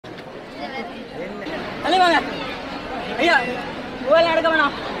தள்ளி வாங்க ஐயா, ஊழல் எடுக்க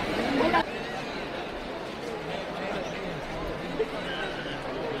வேணாம்.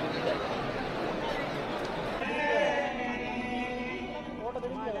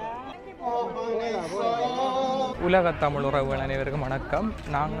 உலக தமிழ் உறவுகள் அனைவருக்கும் வணக்கம்.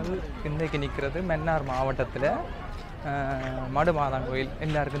 நாங்கள் இன்றைக்கு நிற்கிறது மன்னார் மாவட்டத்தில் மடு மாதான் கோயில்.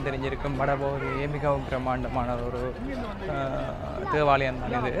 எல்லாருக்கும் தெரிஞ்சிருக்கும். வடபகுதியே மிகவும் பிரம்மாண்டமான ஒரு தேவாலயம்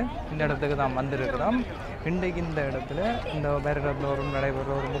தான் இது. இந்த இடத்துக்கு தான் வந்திருக்கிறோம். இன்றைக்கு இந்த இடத்துல இந்த வருடத்தோறும்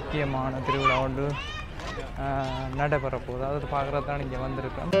நடைபெற ஒரு முக்கியமான திருவிழா ஒன்று நடைபெற போகுது. அதை பார்க்குறது தான் இங்கே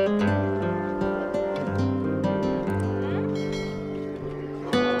வந்திருக்கோம்.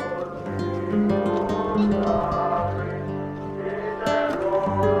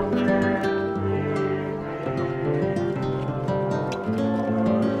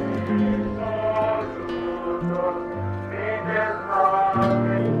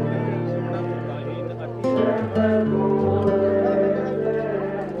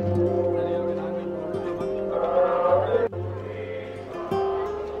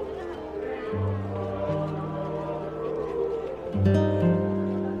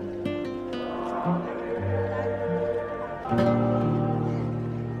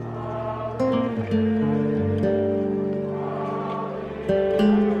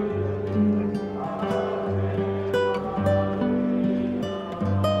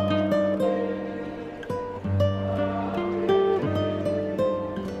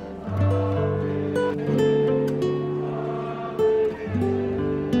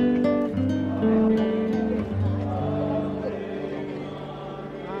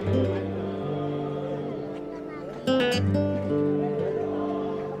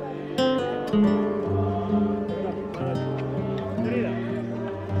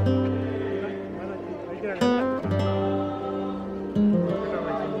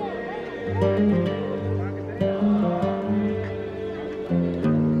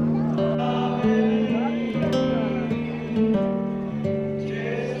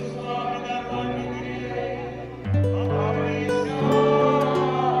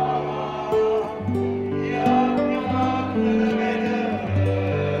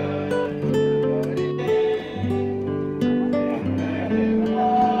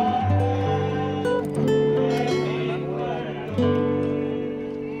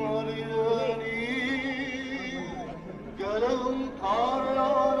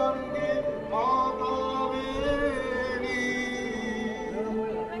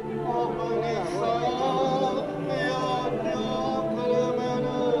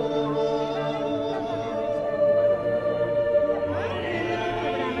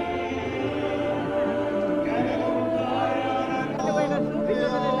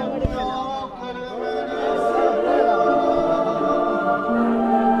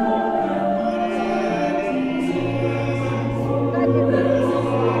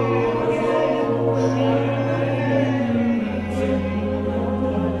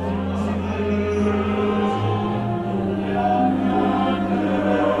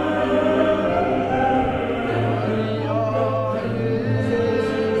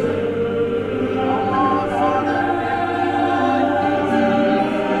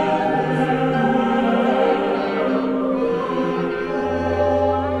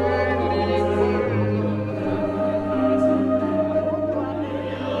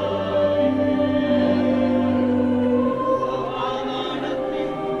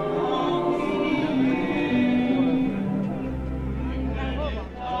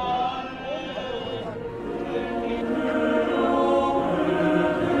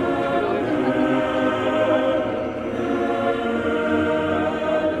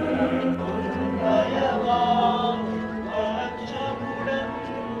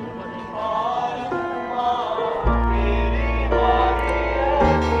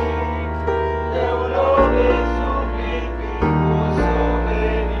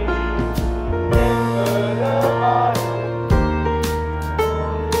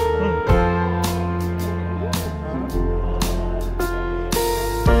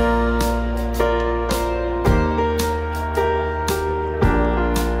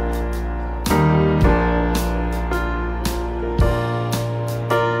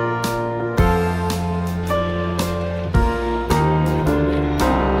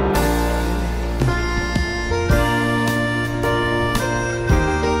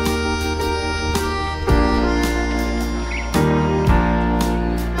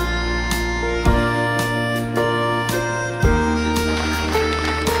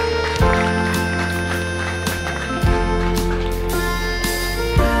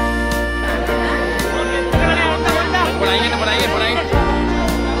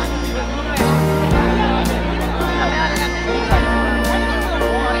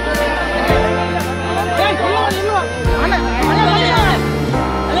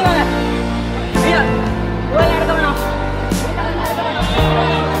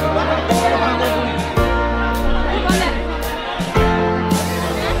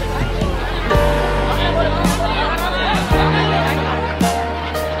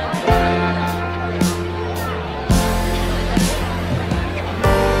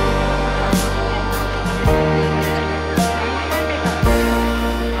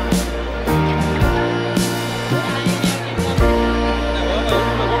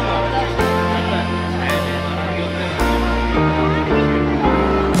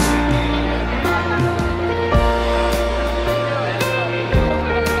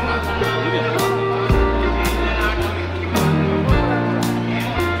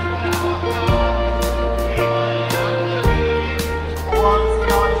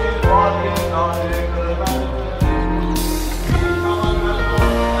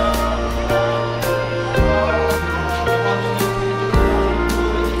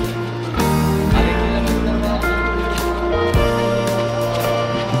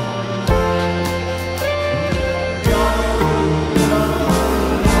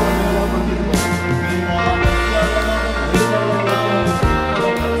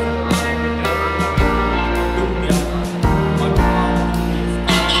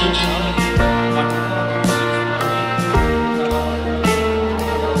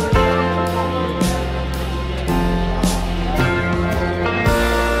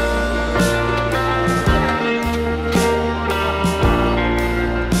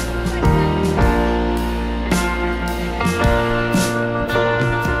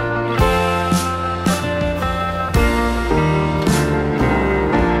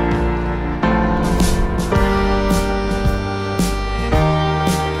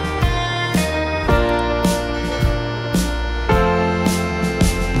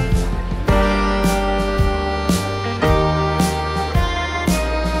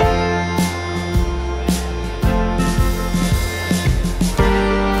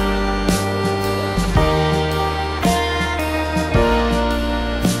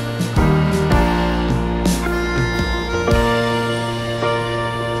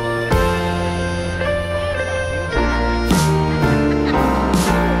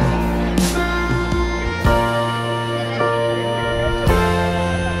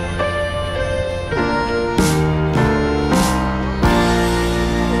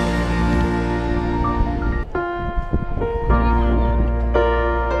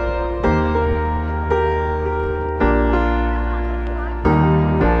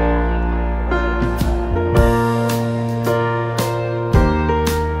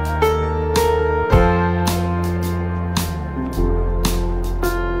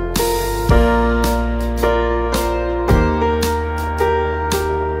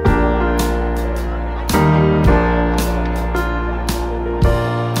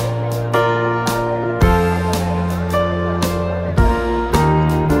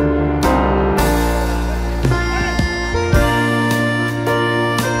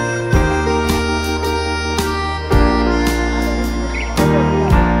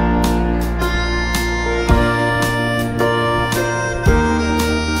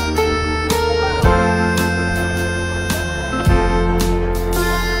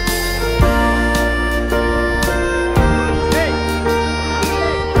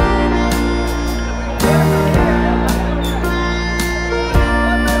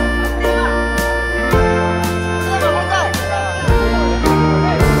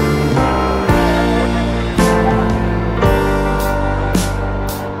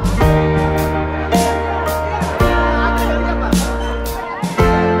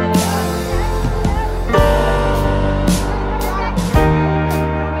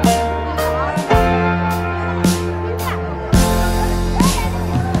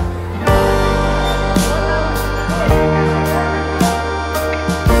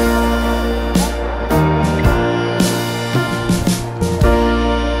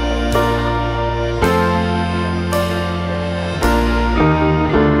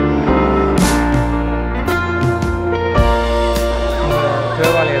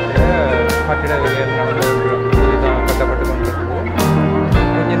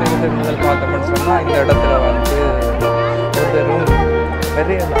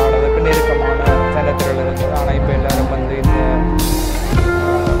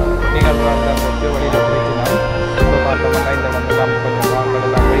 ஜன்னல் வாங்கலாம் வச்சு வழியில் போயிடுச்சுனா இப்போ பார்த்தோம்னா இந்த வந்து நம்ம கொஞ்சம் வாங்கலாம்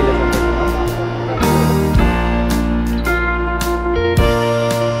எல்லாம் வெளியில் செஞ்சுக்கலாம்.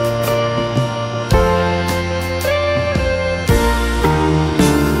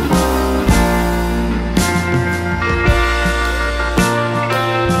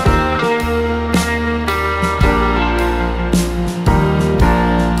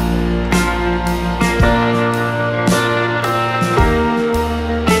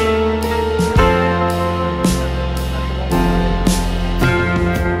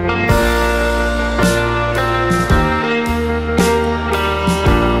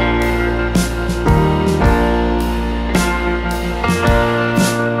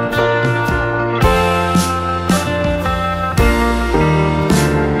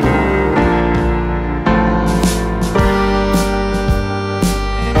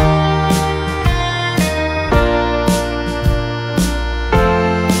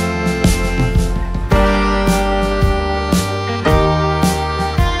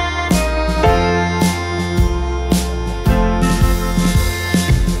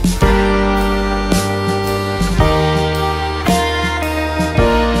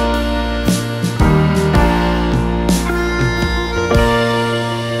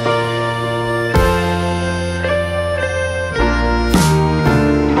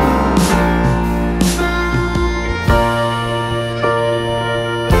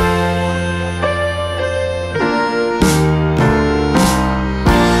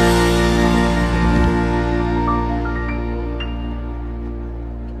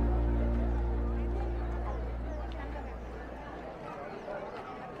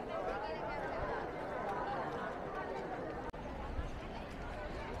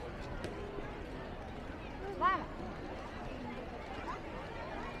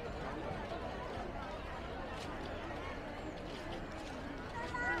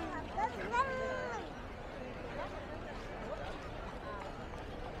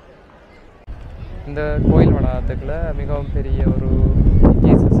 இந்த கோயில் வளாகத்துக்குள்ள மிகவும் பெரிய ஒரு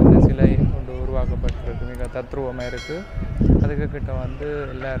இயேசுவின் சிலை ஒன்று உருவாக்கப்பட்டிருக்கு. மிக தத்ரூபமாக இருக்குது. அதுக்கு கிட்ட வந்து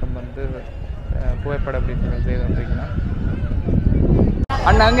எல்லாரும் வந்து புகைப்பட பிடிப்புகள் செய்து வந்துருக்கீங்க.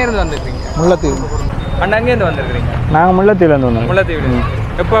 அண்ணா அங்கேருந்து வந்துருக்கீங்க? முல்லைத்தீவு. அண்ணா அங்கேருந்து வந்துருக்கிறீங்க? நாங்கள் முல்லைத்தீவுலேருந்து வந்தோம். முல்லைத்தீவுல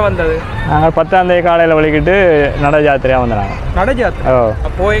எப்போ வந்தது? நாங்கள் 10ஆம் தேதி காலையில் வலிக்கிட்டு நட ஜாத்திரையாக வந்துடுறாங்க. நட ஜாத்திரை?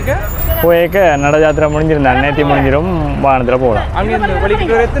 போய்க்க நட ஜாத்திரை முடிஞ்சிருந்தாங்க. நேற்று முடிஞ்சிடும். வாகனத்தில் போகலாம். அங்கேருந்து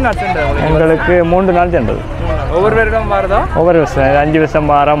வலிக்கிட்டு எத்தனை நாள் சென்றது? எங்களுக்கு 3 நாள் சென்றது. ஒவ்வொரு வருடம் வாரதா? ஒவ்வொரு வருஷம் 5 வருஷம்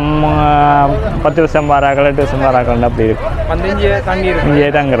வாரம், 10 வருஷம் வாராக்கள், 8 வருஷம் வாராக்கள் அப்படி இருக்கு. வந்து இங்கே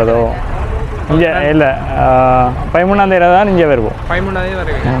தங்குறதோ இங்கே இல்லை. 13ஆம் தேதி தான் இங்கே வருவோம். 13ஆம் தேதி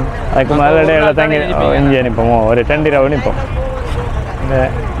வரைக்கும். அதுக்கு மேலே இடையில தங்கி இங்கே நிற்போமோ ஒரு 2 இரவு நிற்போம். இந்த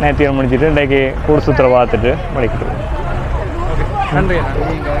நேற்று முடிச்சுட்டு இன்றைக்கு கூடு சுற்றுற பார்த்துட்டு வலிக்கிட்டு. நன்றி.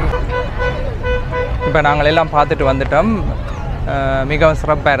 இப்போ நாங்கள் எல்லாம் பார்த்துட்டு வந்துட்டோம். மிகவும்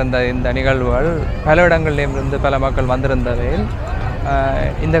சிறப்பாக இருந்த இந்த நிகழ்வுகள். பல இடங்கள்லேருந்து பல மக்கள் வந்திருந்தவையில்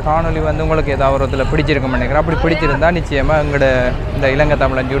இந்த காணொலி வந்து உங்களுக்கு ஏதாவது ஒரு இதில் பிடிச்சிருக்குன்னு நினைக்கிறேன். அப்படி பிடிச்சிருந்தால் நிச்சயமாக எங்களோட இந்த இலங்கை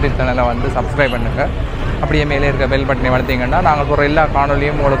தமிழன் யூடியூப் சேனலை வந்து சப்ஸ்கிரைப் பண்ணுங்கள். அப்படியே மேலே இருக்க பெல் பட்டனை வளர்த்திங்கன்னா நாங்கள் போகிற எல்லா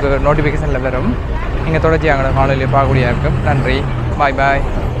காணொலியும் உங்களுக்கு நோட்டிஃபிகேஷனில் வரும். நீங்கள் தொடர்ச்சி எங்களோட காணொலியை பார்க்கக்கூடிய இருக்கும். நன்றி. பாய் பாய்.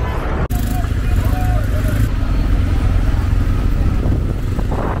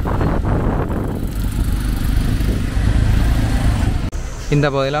 இந்த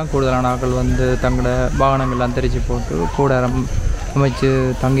பகுதியெல்லாம் கூடுதலான ஆட்கள் வந்து தங்களோட வாகனங்கள்லாம் தெரிச்சு போட்டு கூடாரம் அமைச்சு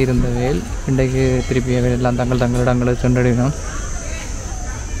தங்கியிருந்த வேல் இன்றைக்கு திருப்பி எல்லாம் தங்கள் இடங்களை சென்றடையணும்.